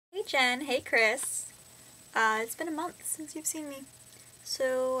Hey Jen, hey Chris. It's been a month since you've seen me,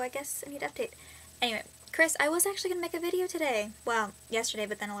 so I guess I need to update. Anyway, Chris, I was actually going to make a video today. Well, yesterday,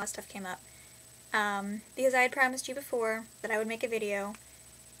 but then a lot of stuff came up. Because I had promised you before that I would make a video,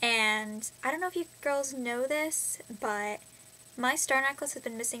 and I don't know if you girls know this, but my star necklace has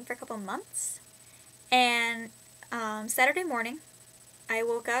been missing for a couple months, and Saturday morning, I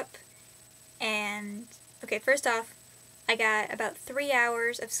woke up and, okay, first off, I got about 3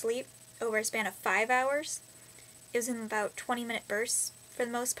 hours of sleep over a span of 5 hours. It was in about 20-minute bursts for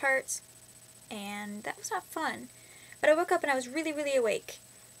the most part, and that was not fun. But I woke up and I was really, really awake,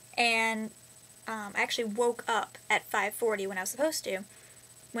 and I actually woke up at 5:40 when I was supposed to,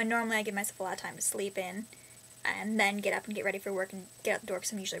 when normally I give myself a lot of time to sleep in, and then get up and get ready for work and get out the door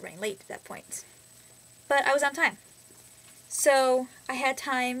because I'm usually running late at that point. But I was on time. So I had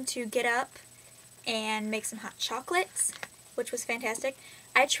time to get up and make some hot chocolates, which was fantastic.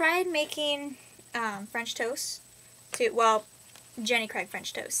 I tried making French toast, well, Jenny Craig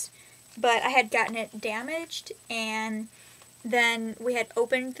French toast, but I had gotten it damaged, and then we had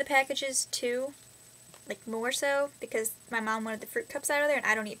opened the packages too, like more so, because my mom wanted the fruit cups out of there, and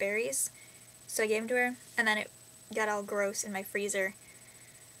I don't eat berries, so I gave them to her, and then it got all gross in my freezer,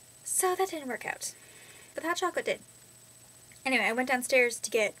 so that didn't work out, but the hot chocolate did. Anyway, I went downstairs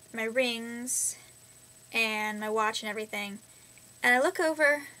to get my rings and my watch and everything, and I look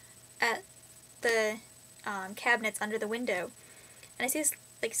over at the cabinets under the window, and I see this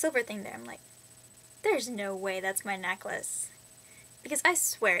like silver thing there. I'm like, there's no way that's my necklace, because I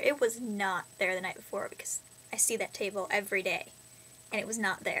swear it was not there the night before, because I see that table every day, and it was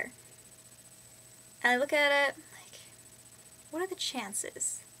not there. And I look at it, like, what are the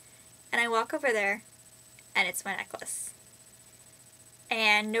chances? And I walk over there, and it's my necklace.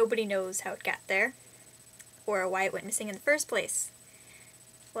 And nobody knows how it got there, or why it went missing in the first place.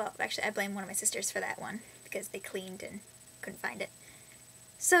 Well, actually, I blame one of my sisters for that one, because they cleaned and couldn't find it.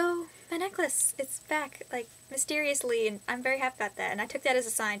 So, my necklace, it's back, like, mysteriously, and I'm very happy about that, and I took that as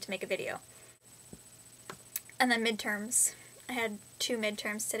a sign to make a video. And then midterms. I had 2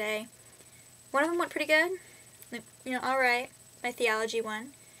 midterms today. One of them went pretty good, you know, alright, my theology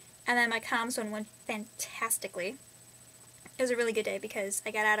one, and then my comms one went fantastically. It was a really good day because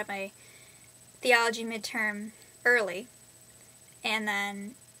I got out of my theology midterm early, and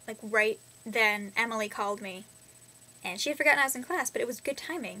then, like, right then, Emily called me, and she had forgotten I was in class, but it was good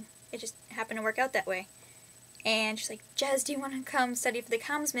timing. It just happened to work out that way. And she's like, Jez, do you want to come study for the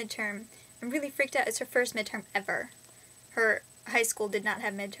comms midterm? I'm really freaked out. It's her first midterm ever. Her high school did not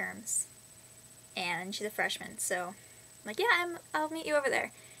have midterms, and she's a freshman, so I'm like, yeah, I'll meet you over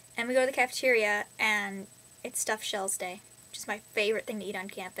there. And we go to the cafeteria, and it's stuffed shells day, which is my favorite thing to eat on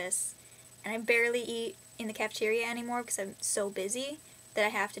campus. And I barely eat in the cafeteria anymore because I'm so busy that I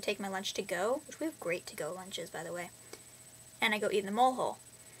have to take my lunch to go, which we have great to-go lunches, by the way. And I go eat in the mole hole.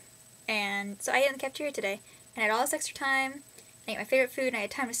 And so I ate in the cafeteria today, and I had all this extra time, I ate my favorite food, and I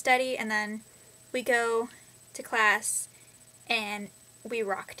had time to study, and then we go to class, and we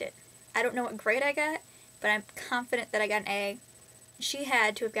rocked it. I don't know what grade I got, but I'm confident that I got an A. She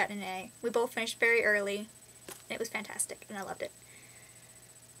had to have gotten an A. We both finished very early, and it was fantastic, and I loved it.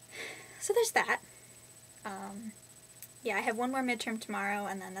 So there's that. Yeah, I have one more midterm tomorrow,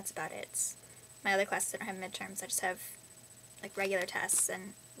 and then that's about it. My other classes don't have midterms, I just have, like, regular tests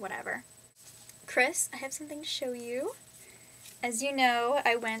and whatever. Chris, I have something to show you. As you know,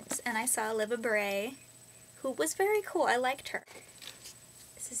 I went and I saw Liva Bray, who was very cool. I liked her.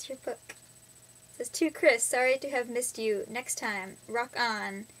 This is your book. It says, "To Chris, sorry to have missed you. Next time, rock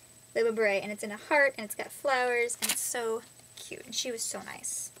on, Liva Bray." And it's in a heart, and it's got flowers, and it's so cute. And she was so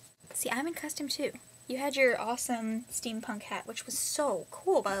nice. See, I'm in costume too. You had your awesome steampunk hat, which was so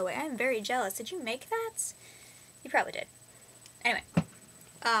cool, by the way. I'm very jealous. Did you make that? You probably did. Anyway,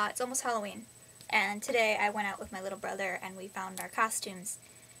 it's almost Halloween, and today I went out with my little brother, and we found our costumes.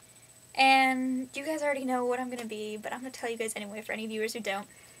 And you guys already know what I'm going to be, but I'm going to tell you guys anyway for any viewers who don't.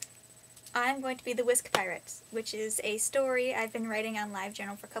 I'm going to be the Whisk Pirate, which is a story I've been writing on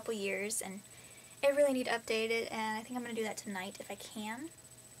LiveJournal for a couple years, and I really need to update it, and I think I'm going to do that tonight if I can.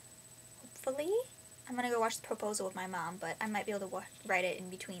 Hopefully. I'm going to go watch the proposal with my mom, but I might be able to write it in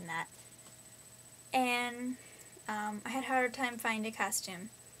between that. And I had a hard time finding a costume,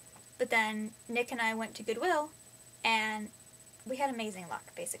 but then Nick and I went to Goodwill, and we had amazing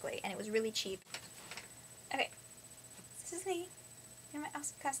luck, basically, and it was really cheap. Okay, this is me in my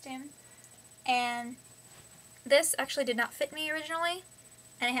awesome costume, and this actually did not fit me originally,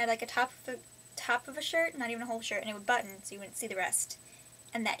 and it had like a top of a shirt, not even a whole shirt, and it would button so you wouldn't see the rest,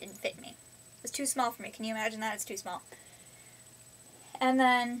 and that didn't fit me. It was too small for me. Can you imagine that? It's too small. And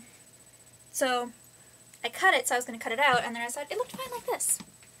then So I cut it, so I was going to cut it out, and then I decided it looked fine like this.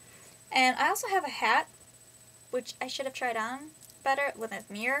 And I also have a hat, which I should have tried on better with a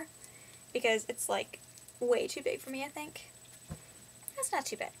mirror, because it's like way too big for me, I think. It's not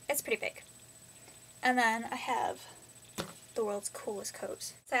too big. It's pretty big. And then I have the world's coolest coat.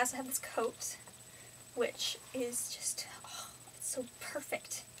 So I also have this coat, which is just, oh, it's so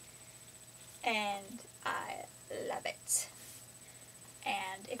perfect. And I love it.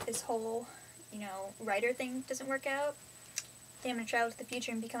 And if this whole, you know, writer thing doesn't work out, then I'm going to travel to the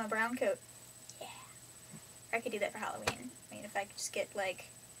future and become a brown coat. Yeah. Or I could do that for Halloween. I mean, if I could just get, like,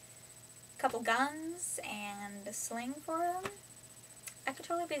 a couple guns and a sling for them, I could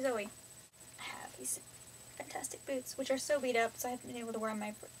totally be Zoe. I have these fantastic boots, which are so beat up, so I haven't been able to wear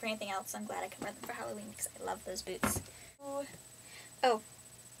them for anything else. I'm glad I can wear them for Halloween because I love those boots. Oh,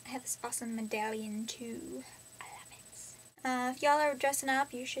 I have this awesome medallion too. I love it. If y'all are dressing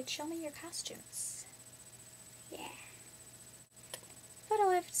up, you should show me your costumes. Yeah. That's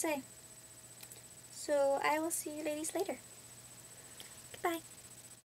all I have to say. So I will see you ladies later. Goodbye.